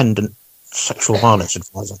independent sexual violence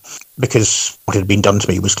advisor, because what had been done to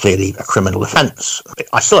me was clearly a criminal offence.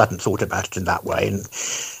 I still hadn't thought about it in that way,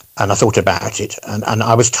 and I thought about it, and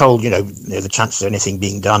I was told, you know, the chances of anything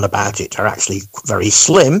being done about it are actually very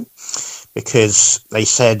slim, because they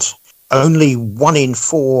said only 1 in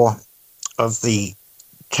 4 of the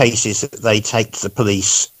cases that they take to the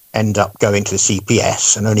police end up going to the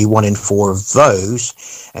CPS, and only 1 in 4 of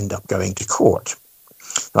those end up going to court.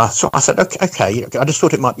 So I said, okay, I just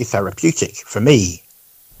thought it might be therapeutic for me.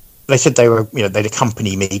 They said they'd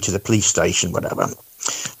accompany me to the police station, whatever.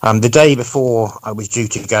 The day before I was due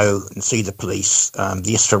to go and see the police, the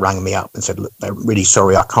ISFA rang me up and said, look, they're really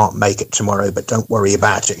sorry I can't make it tomorrow, but don't worry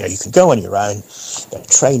about it. You can go on your own. They're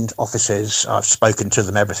trained officers. I've spoken to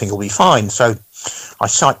them. Everything will be fine. So I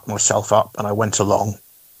psyched myself up and I went along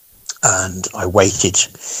and I waited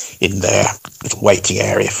in their little waiting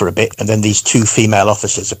area for a bit. And then these two female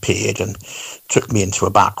officers appeared and took me into a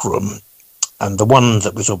back room. And the one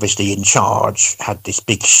that was obviously in charge had this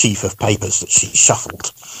big sheaf of papers that she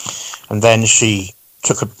shuffled. And then she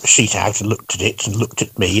took a sheet out and looked at it and looked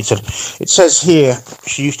at me and said, it says here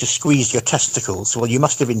she used to squeeze your testicles. Well, you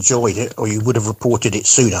must have enjoyed it or you would have reported it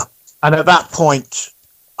sooner. And at that point,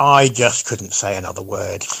 I just couldn't say another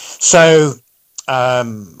word. So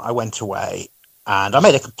I went away and I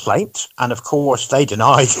made a complaint. And of course, they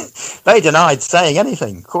denied saying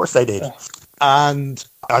anything. Of course they did. And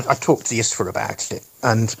I talked to the ISFA about it,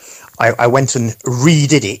 and I went and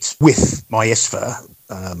redid it with my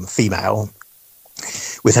ISFA female,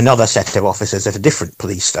 with another set of officers at a different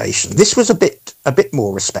police station. This was a bit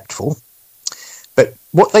more respectful, but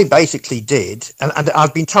what they basically did, and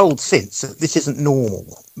I've been told since that this isn't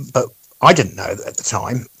normal, but I didn't know that at the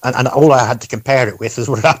time, and all I had to compare it with was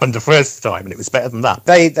what happened the first time, and it was better than that.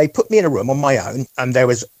 They put me in a room on my own, and there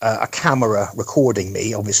was a camera recording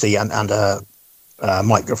me, obviously, and a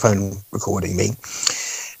microphone recording me,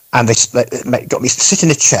 and they got me to sit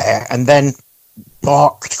in a chair and then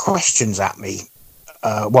barked questions at me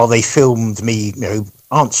while they filmed me,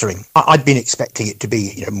 answering. I'd been expecting it to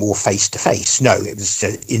be, more face to face. No, it was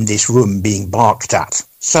in this room being barked at.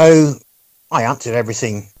 So I answered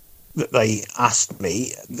everything that they asked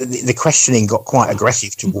me. The questioning got quite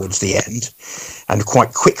aggressive towards the end and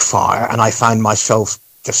quite quick fire, and I found myself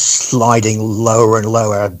just sliding lower and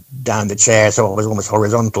lower down the chair, so I was almost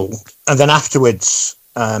horizontal. And then afterwards,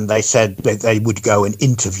 they said that they would go and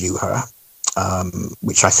interview her,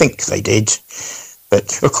 which I think they did.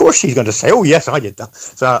 But of course, she's going to say, "Oh yes, I did that."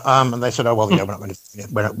 So, and they said, "Oh well, we're not going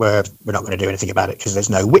to do anything about it because there's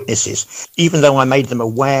no witnesses." Even though I made them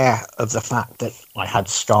aware of the fact that I had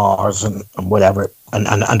scars and whatever,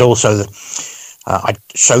 and also I'd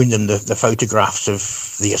shown them the photographs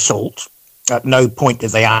of the assault. At no point did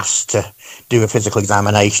they ask to do a physical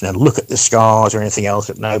examination and look at the scars or anything else.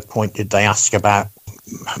 At no point did they ask about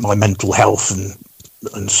my mental health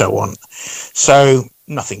and so on. So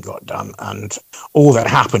nothing got done. And all that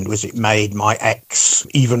happened was it made my ex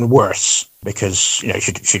even worse because,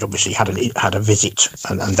 she'd obviously had a visit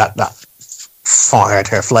and that fired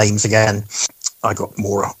her flames again. I got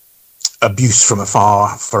more abuse from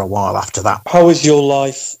afar for a while after that. How is your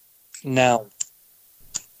life now?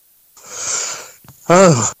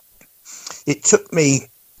 Oh, it took me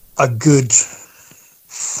a good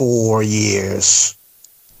 4 years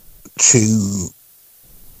to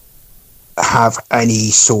have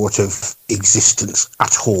any sort of existence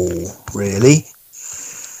at all, really,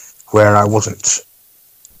 where I wasn't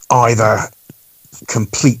either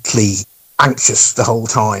completely anxious the whole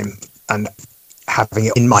time and having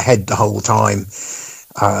it in my head the whole time,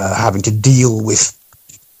 having to deal with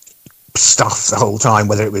stuff the whole time,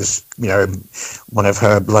 whether it was, one of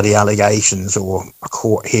her bloody allegations or a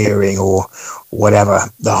court hearing or whatever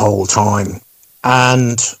the whole time.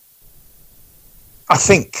 And I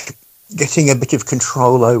think getting a bit of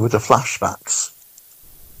control over the flashbacks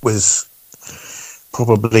was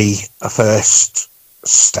probably a first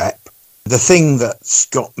step. The thing that's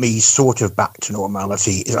got me sort of back to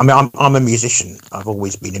normality is, I'm a musician. I've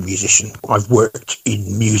always been a musician. I've worked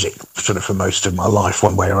in music sort of for most of my life,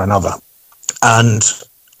 one way or another. And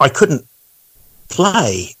I couldn't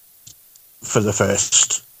play for the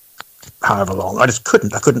first however long. I just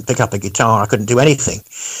couldn't. I couldn't pick up a guitar. I couldn't do anything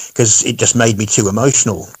because it just made me too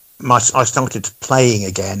emotional. I started playing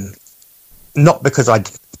again, not because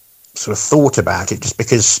I'd sort of thought about it, just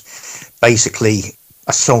because basically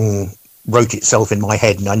a song wrote itself in my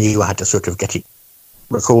head and I knew I had to sort of get it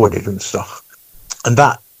recorded and stuff. And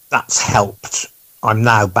that's helped. I'm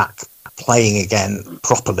now back playing again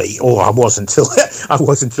properly, or I was until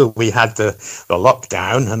we had the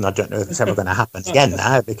lockdown, and I don't know if it's ever going to happen again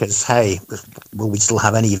now, because hey, will we still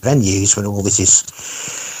have any venues when all this is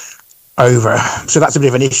over? So that's a bit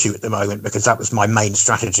of an issue at the moment, because that was my main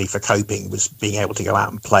strategy for coping, was being able to go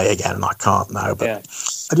out and play again, and I can't now. But yeah.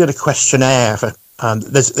 I did a questionnaire for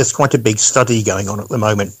there's quite a big study going on at the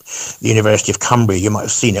moment, the University of Cumbria. You might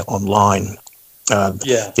have seen it online.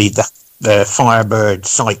 The Firebird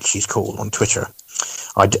site, she's called, on Twitter.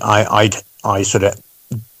 I sort of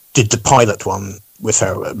did the pilot one with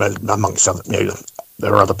her, amongst other,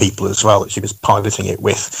 there were other people as well that she was piloting it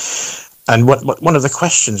with. And one of the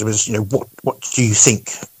questions was, what do you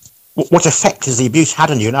think? What effect has the abuse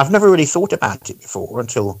had on you? And I've never really thought about it before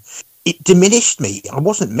until it diminished me. I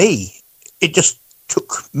wasn't me. It just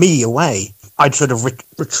took me away. I'd sort of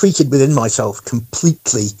retreated within myself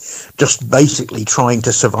completely, just basically trying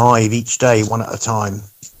to survive each day one at a time.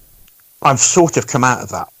 I've sort of come out of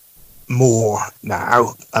that more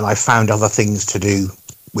now, and I've found other things to do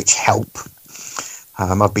which help.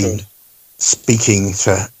 I've been speaking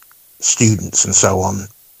to students and so on.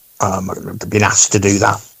 I've been asked to do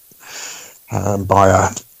that by a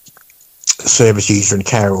service user and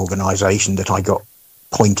care organisation that I got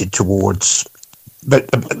pointed towards.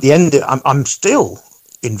 But at the end, I'm still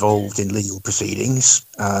involved in legal proceedings,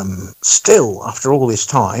 still after all this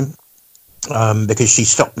time, because she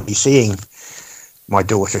stopped me seeing my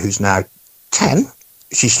daughter, who's now 10.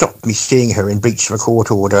 She stopped me seeing her in breach of a court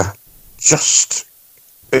order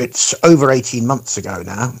it's over 18 months ago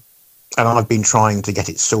now, and I've been trying to get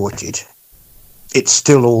it sorted. It's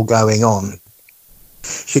still all going on.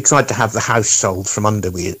 She tried to have the house sold from under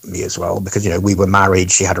me as well, because, we were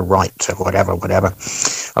married, she had a right to whatever.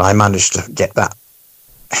 And I managed to get that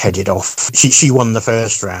headed off. She won the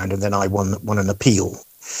first round, and then I won an appeal.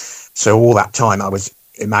 So all that time I was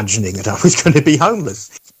imagining that I was going to be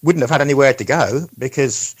homeless. Wouldn't have had anywhere to go,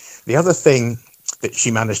 because the other thing that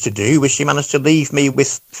she managed to do was she managed to leave me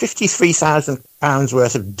with £53,000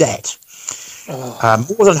 worth of debt.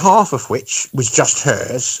 More than half of which was just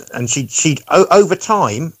hers, and she'd over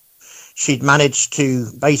time she'd managed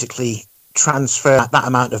to basically transfer that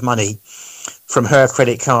amount of money from her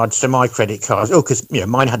credit cards to my credit cards. Because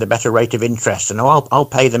mine had a better rate of interest, and I'll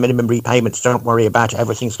pay the minimum repayments. Don't worry about it.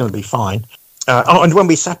 Everything's going to be fine. And when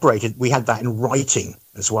we separated, we had that in writing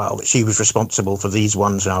as well, that she was responsible for these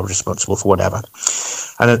ones and I was responsible for whatever.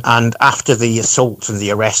 And after the assault and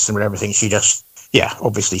the arrests and everything, she just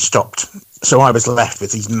obviously stopped. So I was left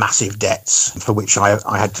with these massive debts for which I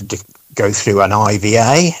had to go through an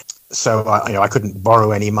IVA. So I couldn't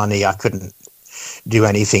borrow any money. I couldn't do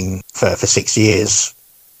anything for 6 years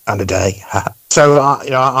and a day. So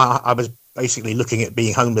I was basically looking at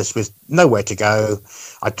being homeless with nowhere to go.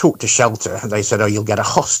 I talked to Shelter and they said, you'll get a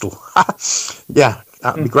hostel. Yeah,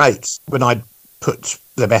 that'd be great. When I'd put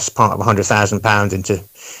the best part of £100,000 into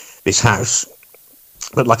this house.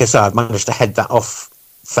 But like I said, I've managed to head that off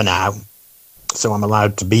for now. So I'm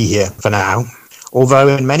allowed to be here for now. Although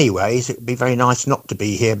in many ways it would be very nice not to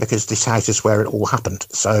be here, because this house is where it all happened.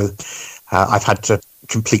 So I've had to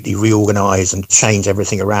completely reorganise and change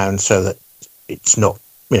everything around so that it's not,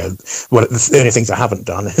 the only things I haven't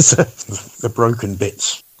done is the broken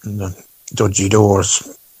bits and the dodgy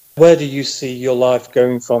doors. Where do you see your life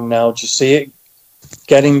going from now? Do you see it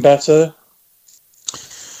getting better?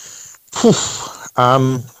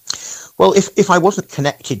 Well, if I wasn't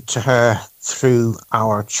connected to her through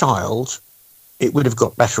our child, it would have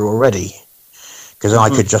got better already, because I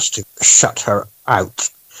could just shut her out.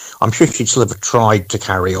 I'm sure she'd still have tried to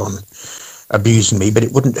carry on abusing me, but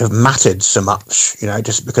it wouldn't have mattered so much,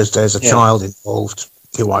 just because there's a child involved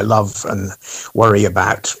who I love and worry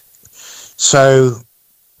about. So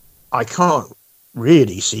I can't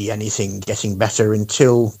really see anything getting better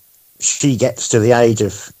until she gets to the age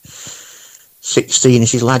of 16 and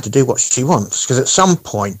she's allowed to do what she wants, because at some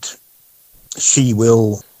point she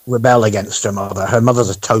will rebel against her mother. Her mother's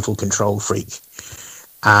a total control freak,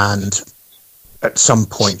 and at some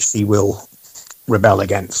point she will rebel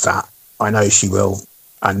against that. I know she will,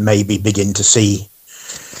 and maybe begin to see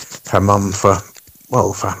her mum for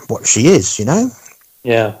what she is,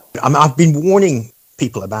 Yeah. I've been warning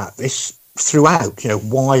people about this throughout,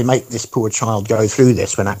 why make this poor child go through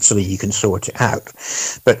this when actually you can sort it out.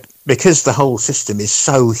 But because the whole system is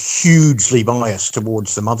so hugely biased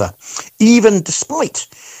towards the mother, even despite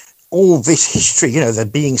all this history, they're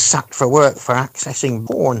being sacked for work for accessing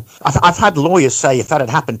porn. I've had lawyers say if that had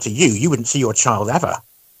happened to you, you wouldn't see your child ever,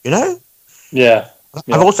 Yeah.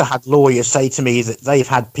 I've also had lawyers say to me that they've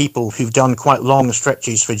had people who've done quite long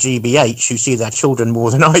stretches for GBH who see their children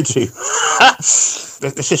more than I do.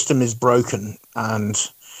 The system is broken, and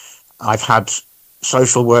I've had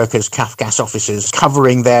social workers, CAFCAS officers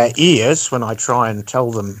covering their ears when I try and tell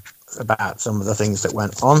them about some of the things that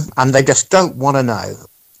went on, and they just don't want to know.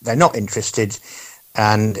 They're not interested,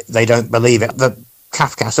 and they don't believe it. The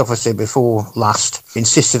CAFCAS officer before last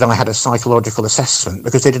insisted I had a psychological assessment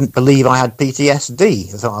because they didn't believe I had PTSD.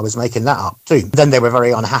 They thought I was making that up too. Then they were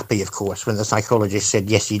very unhappy, of course, when the psychologist said,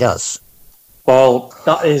 yes, he does. Well,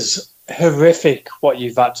 that is horrific what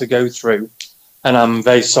you've had to go through, and I'm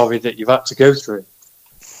very sorry that you've had to go through.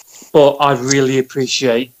 But I really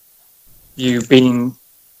appreciate you being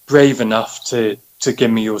brave enough to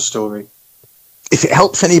give me your story. If it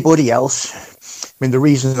helps anybody else, I mean, the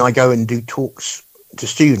reason I go and do talks to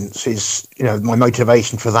students is, you know, my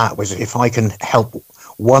motivation for that was if I can help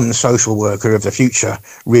one social worker of the future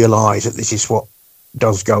realise that this is what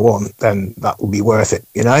does go on, then that will be worth it,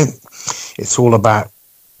 you know. It's all about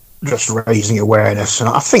just raising awareness, and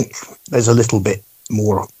I think there's a little bit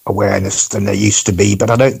more awareness than there used to be, but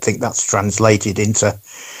I don't think that's translated into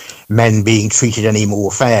men being treated any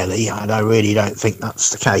more fairly, and I really don't think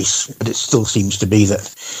that's the case. But it still seems to be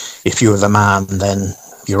that if you're the man, then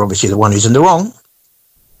you're obviously the one who's in the wrong.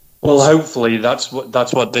 Well, hopefully that's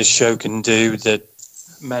what this show can do, that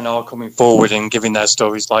men are coming forward and giving their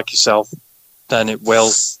stories like yourself. Then it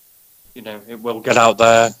will, you know, it will get out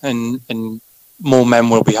there, and more men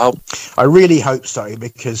will be helped. I really hope so,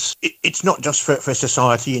 because it's not just for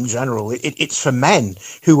society in general. It's for men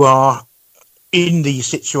who are in these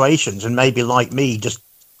situations and maybe, like me, just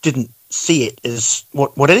didn't see it as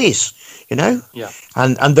what it is, you know? Yeah.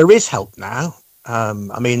 And there is help now.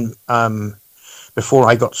 Before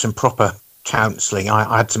I got some proper counselling,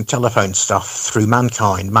 I had some telephone stuff through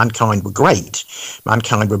Mankind. Mankind were great.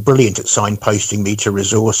 Mankind were brilliant at signposting me to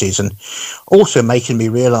resources, and also making me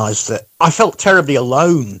realise that I felt terribly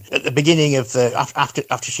alone at the beginning of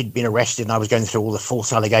after she'd been arrested and I was going through all the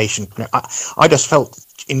false allegation. I just felt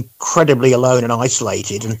incredibly alone and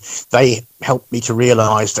isolated, and they helped me to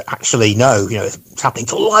realise that actually, no, you know, it's happening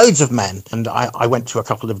to loads of men. And I went to a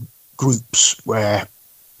couple of groups where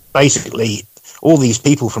basically all these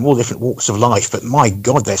people from all different walks of life, but my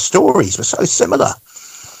God, their stories were so similar.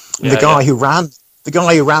 Yeah, the guy who ran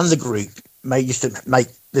the group used to make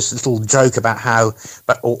this little joke about how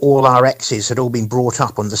all our exes had all been brought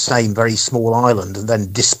up on the same very small island and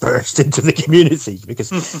then dispersed into the community because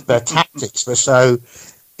their tactics were so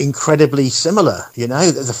incredibly similar. You know,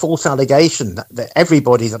 the false allegation that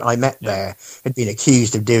everybody that I met there had been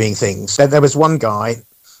accused of doing things. So there was one guy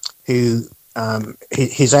who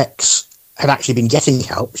his ex had actually been getting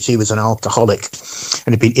help. She was an alcoholic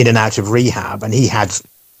and had been in and out of rehab, and he had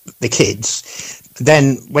the kids.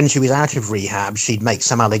 Then when she was out of rehab, she'd make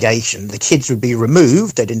some allegation. The kids would be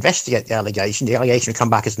removed. They'd investigate the allegation. The allegation would come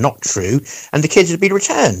back as not true, and the kids would be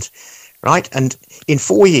returned, right? And in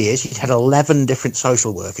 4 years, he'd had 11 different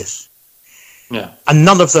social workers. Yeah. And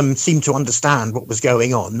none of them seemed to understand what was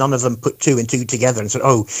going on. None of them put two and two together and said,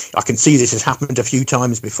 oh, I can see this has happened a few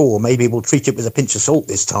times before. Maybe we'll treat it with a pinch of salt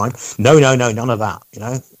this time. No, none of that, you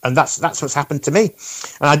know. And that's what's happened to me.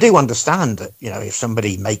 And I do understand that, you know, if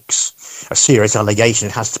somebody makes a serious allegation,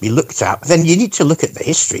 it has to be looked at. But then you need to look at the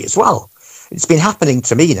history as well. It's been happening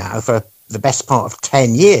to me now for the best part of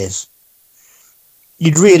 10 years.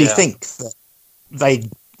 You'd really think that they'd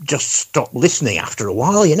just stop listening after a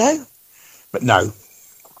while, you know. But no.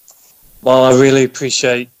 Well, I really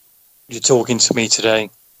appreciate you talking to me today.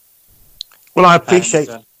 Well, I appreciate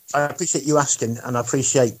you asking, and I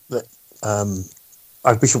appreciate that.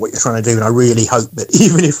 I appreciate what you're trying to do, and I really hope that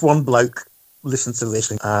even if one bloke listens to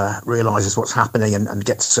this and realises what's happening and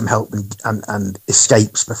gets some help and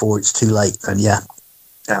escapes before it's too late, then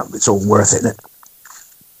it's all worth it, isn't it?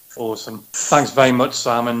 Awesome. Thanks very much,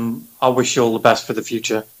 Sam, and I wish you all the best for the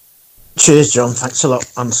future. Cheers, John. Thanks a lot.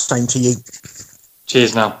 And same to you.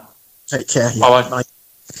 Cheers now. Take care. Bye-bye. Bye.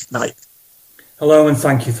 Bye. Hello, and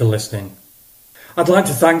thank you for listening. I'd like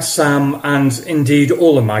to thank Sam and indeed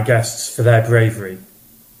all of my guests for their bravery.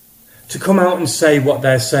 To come out and say what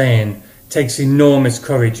they're saying takes enormous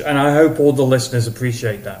courage, and I hope all the listeners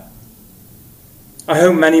appreciate that. I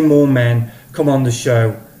hope many more men come on the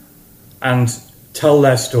show and tell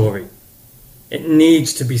their story. It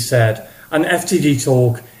needs to be said, and FTD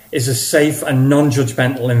Talk is a safe and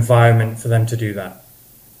non-judgmental environment for them to do that.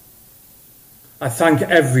 I thank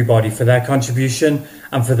everybody for their contribution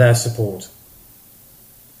and for their support.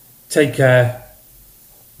 Take care.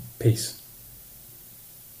 Peace.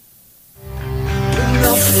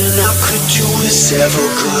 Nothing I could do is ever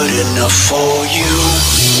good enough for you.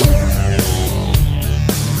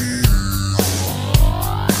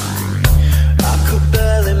 I could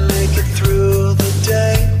barely make it through the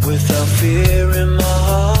day without fear in my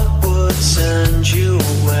heart would send you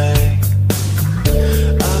away.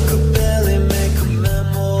 I could barely make a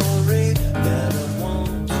memory that I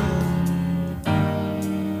want to.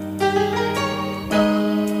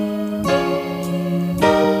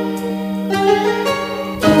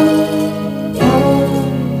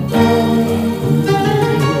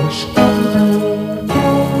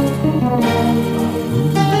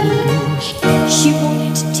 She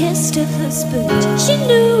wanted to test her husband. She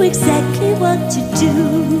knew exactly what to do.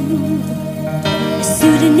 A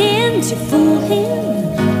pseudonym to fool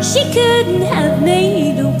him, She couldn't have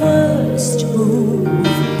made a worse move.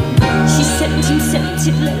 She sent him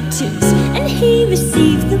scented letters, and he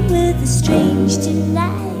received them with a strange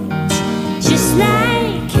delight. Just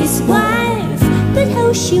like his wife, but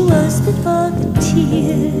how she was before the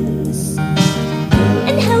tears,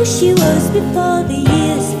 and how she was before the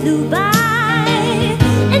years flew by,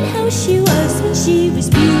 and how she was when she was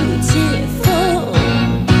beautiful.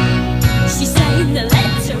 She sang the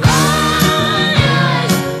letter on,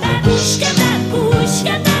 babushka,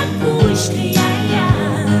 babushka, babushka, yeah,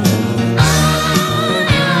 yeah. On,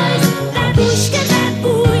 babushka,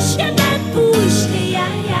 babushka, babushka,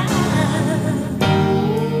 yeah, yeah.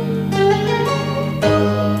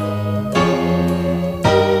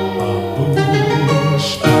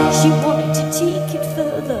 She wanted to take it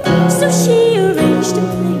further, so she arranged a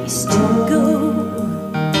place to go,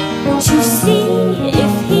 to see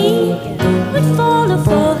if he would follow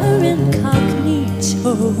for her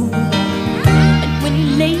incognito. And when he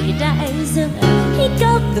laid eyes on her, he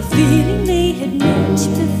got the feeling they had met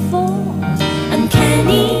before.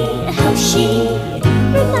 Uncanny how she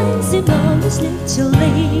reminds him of his little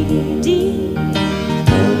lady,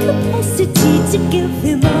 capacity to give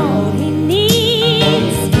him all he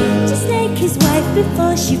needs, just like his wife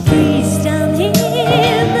before she freezed on him,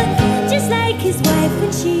 just like his wife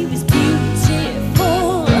when she was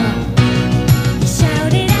beautiful. He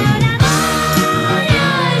shouted out, I'm all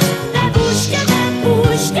yours, babushka,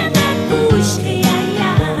 babushka, babushka, yeah,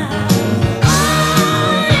 yeah. All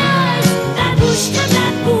yours, babushka,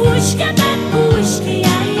 babushka, babushka,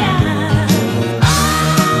 yeah, yeah.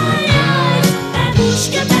 All yours,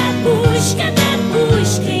 babushka, babushka,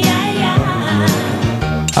 babushka, yeah, yeah.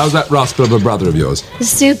 How's that rascal of a brother of yours?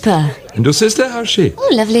 Super. And your sister, how's she? Oh,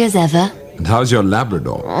 lovely as ever. And how's your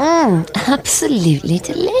Labrador? Absolutely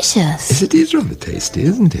delicious. It is rather tasty,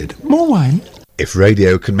 isn't it? More wine? If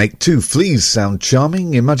radio can make two fleas sound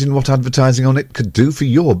charming, imagine what advertising on it could do for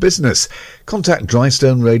your business. Contact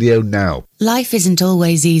Drystone Radio now. Life isn't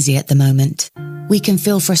always easy at the moment. We can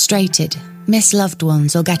feel frustrated, miss loved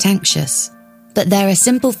ones or get anxious. But there are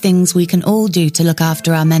simple things we can all do to look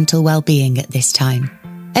after our mental well-being at this time.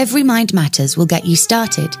 Every Mind Matters will get you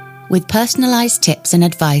started with personalised tips and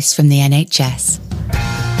advice from the NHS.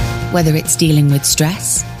 Whether it's dealing with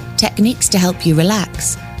stress, techniques to help you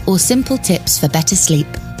relax, or simple tips for better sleep,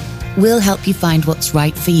 we'll help you find what's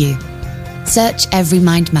right for you. Search Every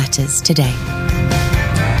Mind Matters today.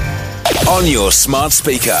 On your smart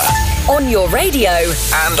speaker. On your radio.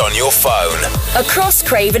 And on your phone. Across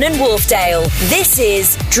Craven and Wharfdale, this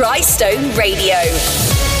is Drystone Radio.